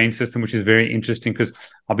the brain system, which is very interesting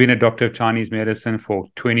because I've been a doctor of Chinese medicine for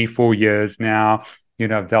 24 years now. You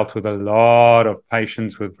know, I've dealt with a lot of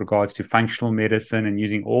patients with regards to functional medicine and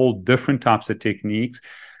using all different types of techniques,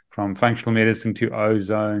 from functional medicine to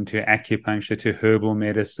ozone to acupuncture to herbal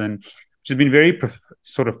medicine, which has been very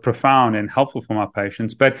sort of profound and helpful for my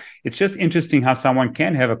patients. But it's just interesting how someone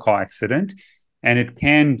can have a car accident and it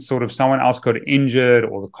can sort of someone else got injured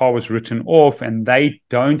or the car was written off and they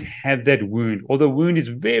don't have that wound, or the wound is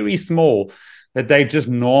very small, that they just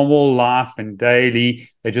normal life and daily,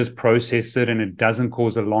 they just process it and it doesn't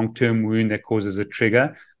cause a long-term wound that causes a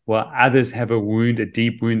trigger. While others have a wound, a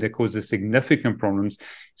deep wound that causes significant problems,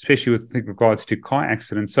 especially with regards to car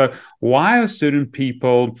accidents. So why are certain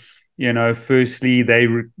people, you know, firstly, they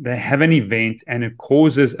have an event and it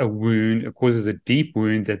causes a wound, it causes a deep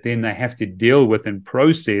wound that then they have to deal with and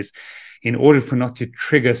process in order for not to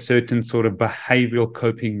trigger certain sort of behavioral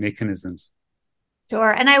coping mechanisms? Sure.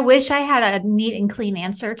 And I wish I had a neat and clean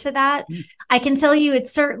answer to that. I can tell you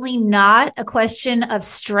it's certainly not a question of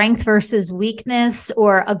strength versus weakness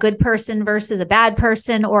or a good person versus a bad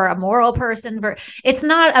person or a moral person. It's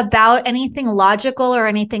not about anything logical or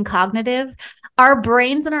anything cognitive. Our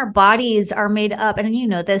brains and our bodies are made up, and you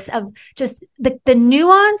know this, of just the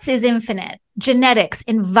nuance is infinite. Genetics,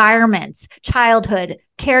 environments, childhood,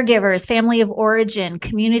 caregivers, family of origin,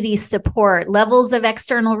 community support, levels of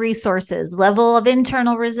external resources, level of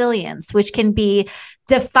internal resilience, which can be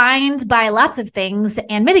defined by lots of things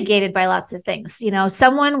and mitigated by lots of things. You know,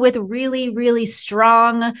 someone with really, really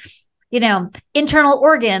strong, you know, internal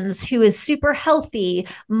organs who is super healthy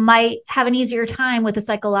might have an easier time with a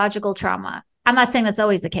psychological trauma. I'm not saying that's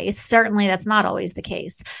always the case. Certainly that's not always the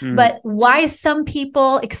case. But why some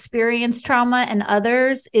people experience trauma and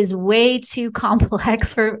others is way too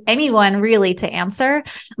complex for anyone really to answer.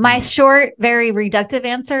 My short, very reductive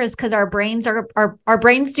answer is because our brains our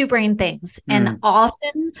brains do brain things. And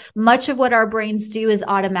often much of what our brains do is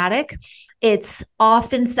automatic. It's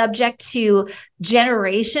often subject to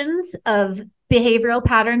generations of behavioral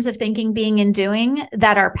patterns of thinking, being, and doing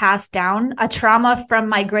that are passed down. A trauma from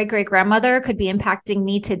my great-great-grandmother could be impacting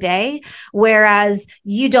me today, whereas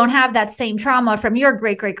you don't have that same trauma from your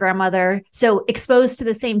great-great-grandmother. So exposed to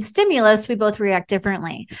the same stimulus, we both react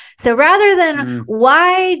differently. So rather than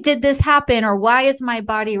why did this happen or why is my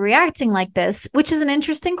body reacting like this, which is an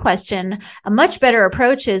interesting question, a much better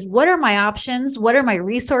approach is what are my options? What are my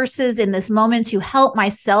resources in this moment to help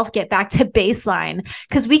myself get back to baseline?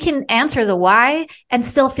 Because we can answer the why why and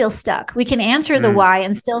still feel stuck. We can answer the why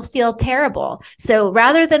and still feel terrible. So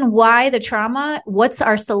rather than why the trauma, what's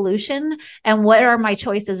our solution and what are my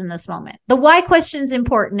choices in this moment? The why question is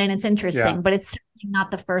important and it's interesting, but it's certainly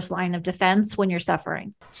not the first line of defense when you're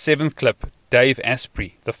suffering. 7th clip, Dave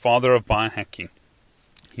Asprey, the father of biohacking.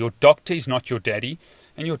 Your doctor is not your daddy,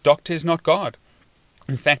 and your doctor is not God.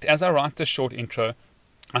 In fact, as I write this short intro,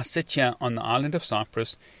 I sit here on the island of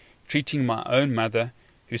Cyprus treating my own mother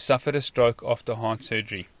who suffered a stroke after heart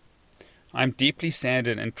surgery. I am deeply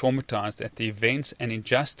saddened and traumatized at the events and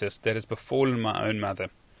injustice that has befallen my own mother.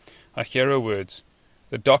 I hear her words.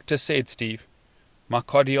 The doctor said, Steve, my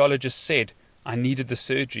cardiologist said I needed the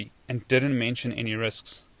surgery and didn't mention any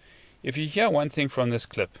risks. If you hear one thing from this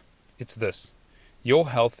clip, it's this. Your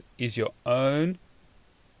health is your own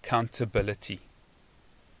accountability.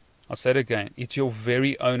 I'll say it again. It's your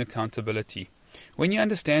very own accountability. When you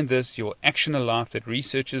understand this, you will action a life that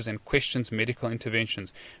researches and questions medical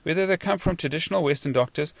interventions, whether they come from traditional Western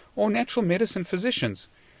doctors or natural medicine physicians.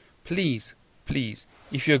 Please,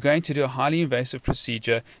 if you're going to do a highly invasive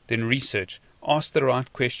procedure, then research. Ask the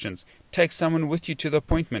right questions. Take someone with you to the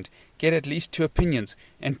appointment. Get at least 2 opinions,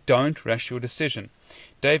 and don't rush your decision.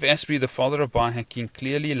 Dave Asprey, the father of biohacking,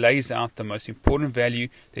 clearly lays out the most important value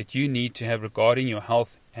that you need to have regarding your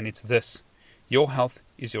health, and it's this. Your health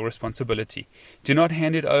is your responsibility. Do not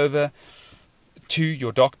hand it over to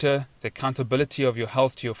your doctor, the accountability of your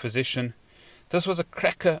health to your physician. This was a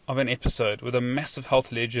cracker of an episode with a massive health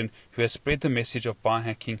legend who has spread the message of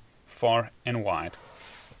biohacking far and wide.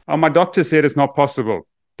 Oh, my doctor said it's not possible.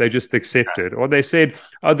 They just accepted. Or they said,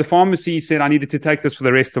 the pharmacy said I needed to take this for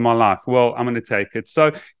the rest of my life. Well, I'm going to take it.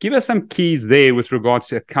 So give us some keys there with regards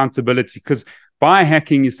to accountability, because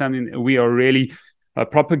biohacking is something that we are really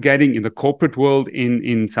propagating in the corporate world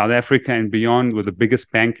in South Africa and beyond. We're the biggest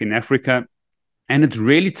bank in Africa. And it's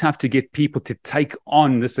really tough to get people to take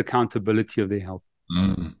on this accountability of their health.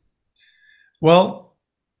 Well,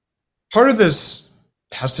 part of this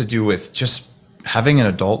has to do with just having an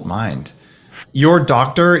adult mind. Your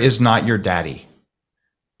doctor is not your daddy.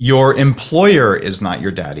 Your employer is not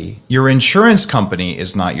your daddy. Your insurance company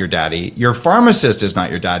is not your daddy. Your pharmacist is not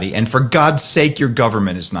your daddy. And for God's sake, your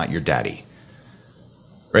government is not your daddy.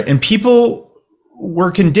 Right? And people were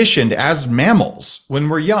conditioned as mammals when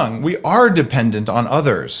we're young. We are dependent on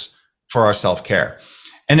others for our self-care.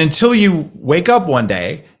 And until you wake up one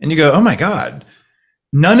day and you go, oh my God,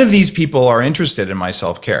 none of these people are interested in my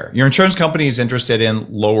self-care. Your insurance company is interested in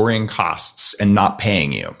lowering costs and not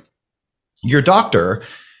paying you. Your doctor,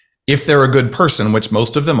 if they're a good person, which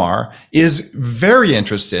most of them are, is very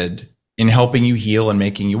interested in helping you heal and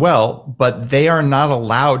making you well, but they are not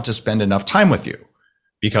allowed to spend enough time with you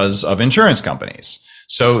because of insurance companies.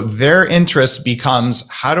 So their interest becomes,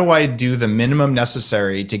 how do I do the minimum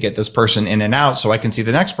necessary to get this person in and out so I can see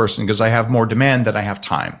the next person because I have more demand than I have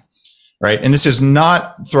time, right? And this is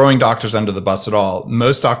not throwing doctors under the bus at all.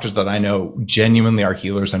 Most doctors that I know genuinely are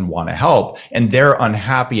healers and want to help, and they're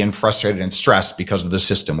unhappy and frustrated and stressed because of the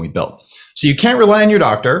system we built. So you can't rely on your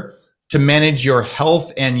doctor to manage your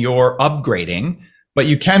health and your upgrading, but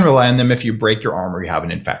you can rely on them if you break your arm or you have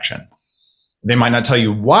an infection. They might not tell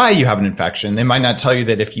you why you have an infection. They might not tell you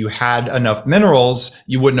that if you had enough minerals,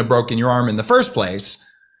 you wouldn't have broken your arm in the first place.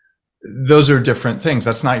 Those are different things.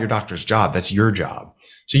 That's not your doctor's job. That's your job.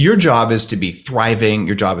 So your job is to be thriving.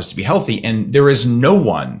 Your job is to be healthy. And there is no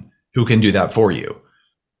one who can do that for you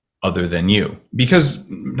other than you, because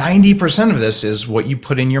 90% of this is what you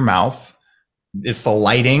put in your mouth. It's the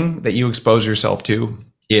lighting that you expose yourself to.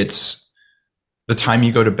 It's the time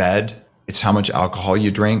you go to bed. It's how much alcohol you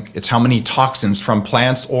drink. It's how many toxins from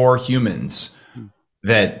plants or humans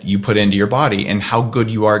that you put into your body and how good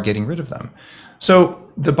you are getting rid of them. So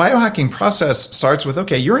the biohacking process starts with,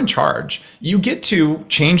 okay, you're in charge. You get to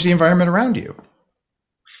change the environment around you.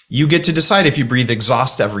 You get to decide if you breathe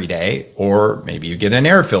exhaust every day, or maybe you get an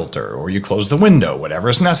air filter, or you close the window, whatever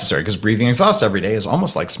is necessary, because breathing exhaust every day is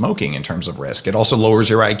almost like smoking in terms of risk. It also lowers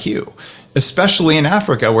your IQ, especially in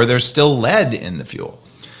Africa where there's still lead in the fuel.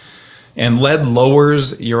 And lead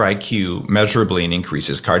lowers your IQ measurably and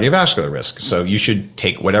increases cardiovascular risk. So you should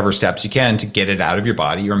take whatever steps you can to get it out of your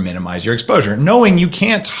body or minimize your exposure, knowing you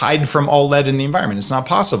can't hide from all lead in the environment. It's not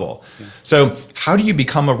possible. Yeah. So how do you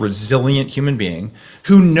become a resilient human being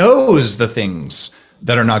who knows the things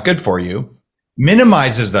that are not good for you,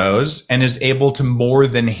 minimizes those, and is able to more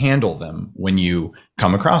than handle them when you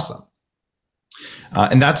come across them?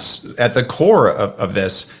 And that's at the core of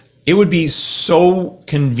this. It would be so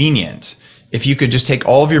convenient if you could just take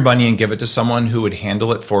all of your money and give it to someone who would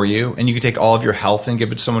handle it for you, and you could take all of your health and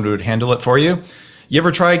give it to someone who would handle it for you. You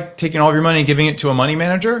ever try taking all of your money and giving it to a money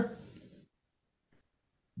manager?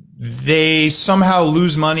 they somehow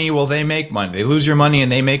lose money while they make money. They lose your money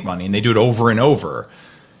and they make money, and they do it over and over.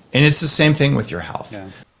 And it's the same thing with your health. Yeah.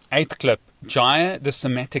 8th clip, Jaya, the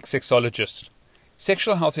somatic sexologist.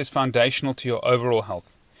 Sexual health is foundational to your overall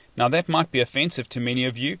health. Now that might be offensive to many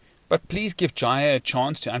of you, but please give Jaya a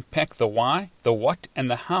chance to unpack the why, the what,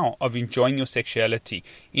 and the how of enjoying your sexuality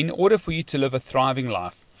in order for you to live a thriving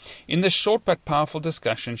life. In this short but powerful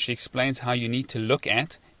discussion, she explains how you need to look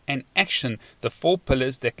at and action the 4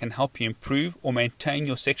 pillars that can help you improve or maintain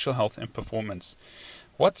your sexual health and performance.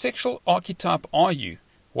 What sexual archetype are you?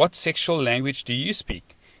 What sexual language do you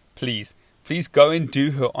speak? Please go and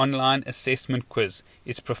do her online assessment quiz.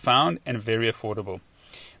 It's profound and very affordable.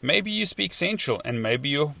 Maybe you speak sensual and maybe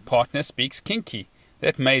your partner speaks kinky.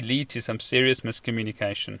 That may lead to some serious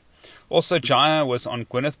miscommunication. Also, Jaya was on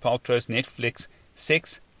Gwyneth Paltrow's Netflix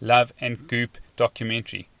Sex, Love and Goop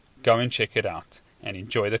documentary. Go and check it out and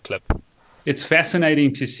enjoy the clip. It's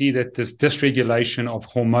fascinating to see that this dysregulation of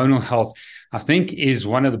hormonal health, I think, is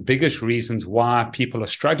one of the biggest reasons why people are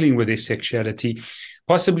struggling with their sexuality.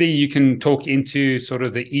 Possibly you can talk into sort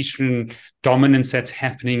of the estrogen dominance that's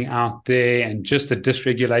happening out there, and just the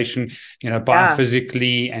dysregulation,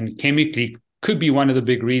 biophysically and chemically could be one of the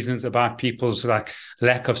big reasons about people's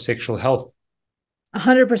lack of sexual health.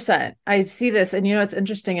 100%. I see this. And, it's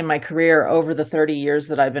interesting in my career over the 30 years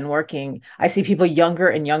that I've been working, I see people younger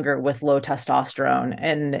and younger with low testosterone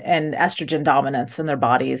and estrogen dominance in their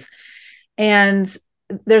bodies. And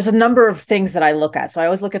there's a number of things that I look at. So I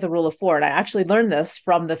always look at the rule of 4. And I actually learned this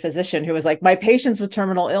from the physician who was like, my patients with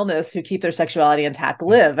terminal illness who keep their sexuality intact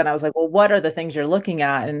live. And I was like, well, what are the things you're looking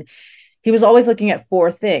at? And he was always looking at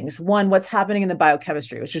 4 things. 1, what's happening in the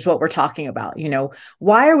biochemistry, which is what we're talking about.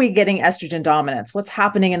 Why are we getting estrogen dominance? What's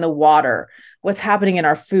happening in the water? What's happening in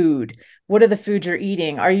our food? What are the foods you're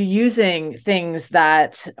eating? Are you using things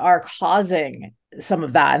that are causing some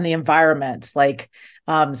of that in the environment, like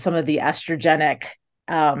some of the estrogenic,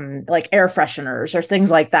 like air fresheners or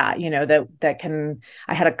things like that, that can,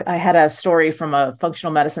 I had a story from a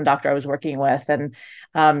functional medicine doctor I was working with, and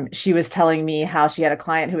she was telling me how she had a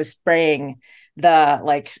client who was spraying the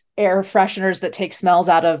air fresheners that take smells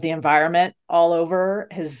out of the environment all over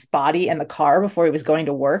his body and the car before he was going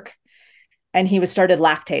to work. And he started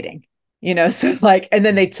lactating, and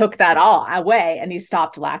then they took that all away and he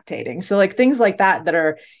stopped lactating. So things like that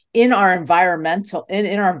are in our environment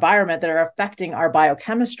that are affecting our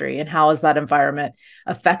biochemistry. And how is that environment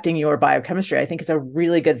affecting your biochemistry? I think it's a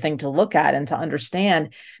really good thing to look at and to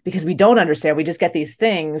understand, because we don't understand. We just get these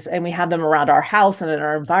things and we have them around our house and in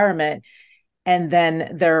our environment, and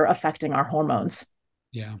then they're affecting our hormones.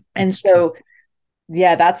 Yeah. And so,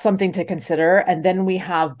 yeah, that's something to consider. And then we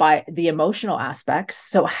have the emotional aspects.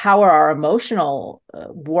 So how are our emotional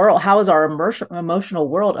world? How is our emotional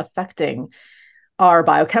world affecting our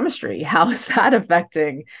biochemistry? How is that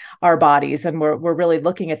affecting our bodies? And we're really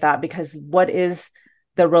looking at that, because what is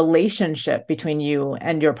the relationship between you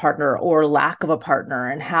and your partner, or lack of a partner,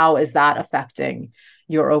 and how is that affecting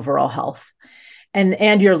your overall health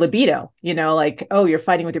and your libido? You're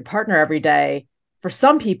fighting with your partner every day. For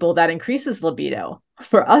some people, that increases libido.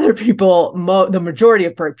 For other people, the majority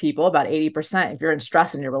of people, about 80%, if you're in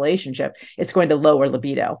stress in your relationship, it's going to lower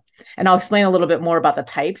libido. And I'll explain a little bit more about the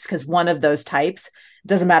types, because one of those types,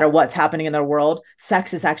 doesn't matter what's happening in their world,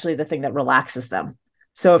 sex is actually the thing that relaxes them.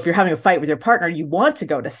 So if you're having a fight with your partner, you want to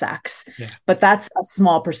go to sex, but that's a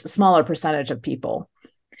smaller percentage of people.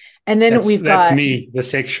 And then that's me, the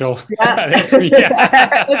sexual. Yeah. That's me.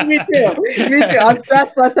 Yeah. That's me too. Me too. I'm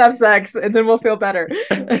stressed. Let's have sex, and then we'll feel better.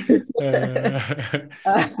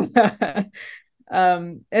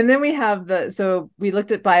 And then we have so we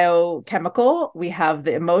looked at biochemical, we have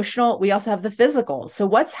the emotional, we also have the physical. So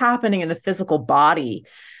what's happening in the physical body?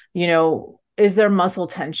 Is there muscle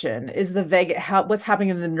tension? Is the what's happening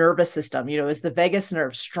in the nervous system? Is the vagus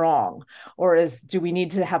nerve strong, or do we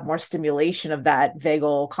need to have more stimulation of that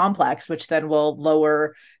vagal complex, which then will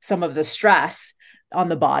lower some of the stress on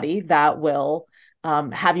the body that will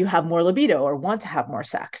have you have more libido or want to have more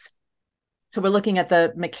sex? So we're looking at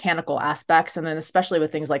the mechanical aspects, and then especially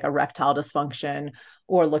with things like erectile dysfunction,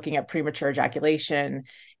 or looking at premature ejaculation,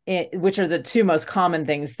 which are the 2 most common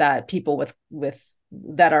things that people with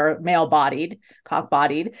that are male-bodied,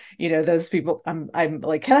 cock-bodied, those people. I'm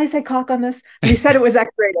like, can I say cock on this? You said it was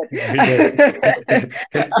X-rated.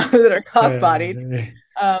 That are cock-bodied.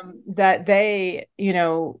 That they,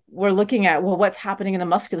 we're looking at, well, what's happening in the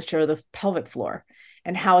musculature of the pelvic floor,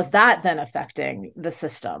 and how is that then affecting the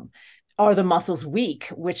system? are the muscles weak,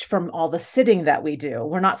 which from all the sitting that we do,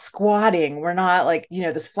 we're not squatting. We're not like,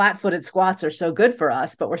 this flat-footed squats are so good for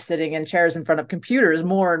us, but we're sitting in chairs in front of computers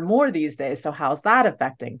more and more these days. So how's that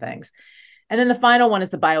affecting things? And then the final one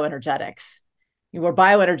is the bioenergetics. We're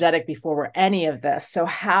bioenergetic before we're any of this. So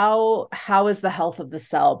how is the health of the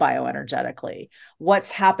cell bioenergetically?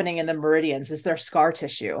 What's happening in the meridians? Is there scar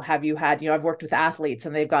tissue? Have you had, I've worked with athletes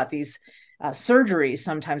and they've got these surgeries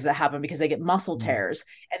sometimes that happen because they get muscle tears,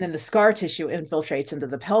 and then the scar tissue infiltrates into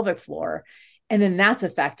the pelvic floor. And then that's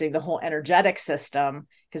affecting the whole energetic system,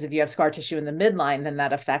 because if you have scar tissue in the midline, then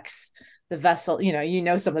that affects the vessel.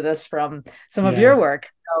 Some of this from some of your work.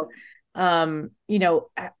 So, I'm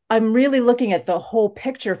really looking at the whole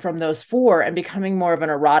picture from those four and becoming more of an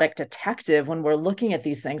erotic detective when we're looking at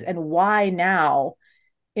these things, and why now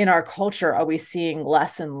in our culture are we seeing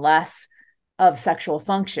less and less of sexual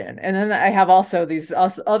function. And then I have also these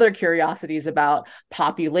other curiosities about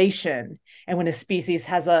population. And when a species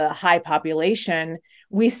has a high population,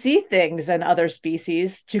 we see things in other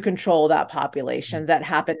species to control that population that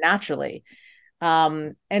happen naturally.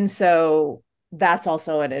 And so that's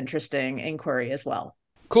also an interesting inquiry as well.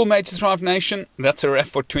 Cool, Made to Thrive Nation. That's a wrap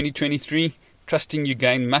for 2023. Trusting you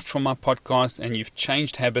gained much from my podcast and you've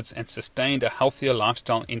changed habits and sustained a healthier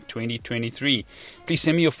lifestyle in 2023. Please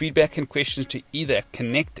send me your feedback and questions to either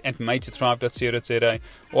connect@madetothrive.co.za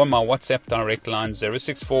or my WhatsApp direct line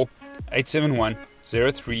 064 871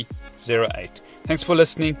 0308. Thanks for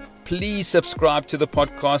listening. Please subscribe to the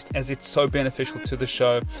podcast as it's so beneficial to the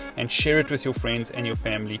show, and share it with your friends and your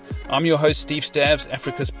family. I'm your host, Steve Stavs,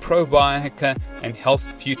 Africa's pro biohacker and health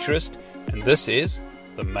futurist, and this is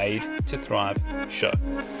the Made to Thrive Show.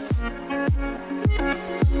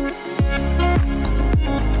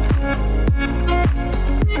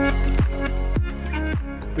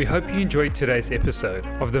 We hope you enjoyed today's episode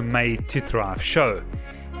of the Made to Thrive Show.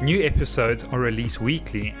 New episodes are released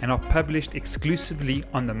weekly and are published exclusively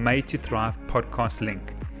on the Made to Thrive podcast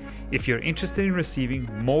link. If you're interested in receiving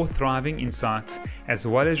more thriving insights as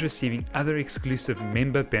well as receiving other exclusive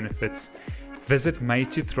member benefits, visit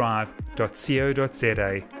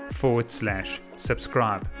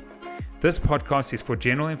madetothrive.co.za/subscribe. This podcast is for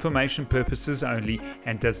general information purposes only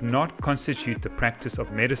and does not constitute the practice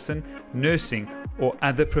of medicine, nursing, or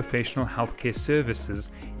other professional healthcare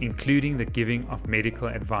services, including the giving of medical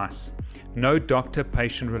advice. No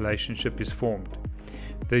doctor-patient relationship is formed.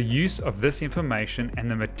 The use of this information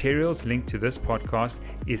and the materials linked to this podcast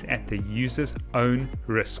is at the user's own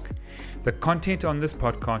risk. The content on this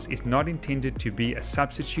podcast is not intended to be a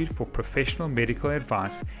substitute for professional medical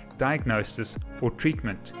advice, diagnosis, or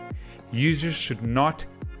treatment. Users should not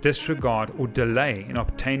disregard or delay in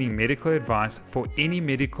obtaining medical advice for any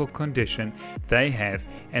medical condition they have,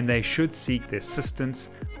 and they should seek the assistance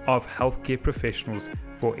of healthcare professionals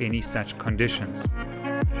for any such conditions.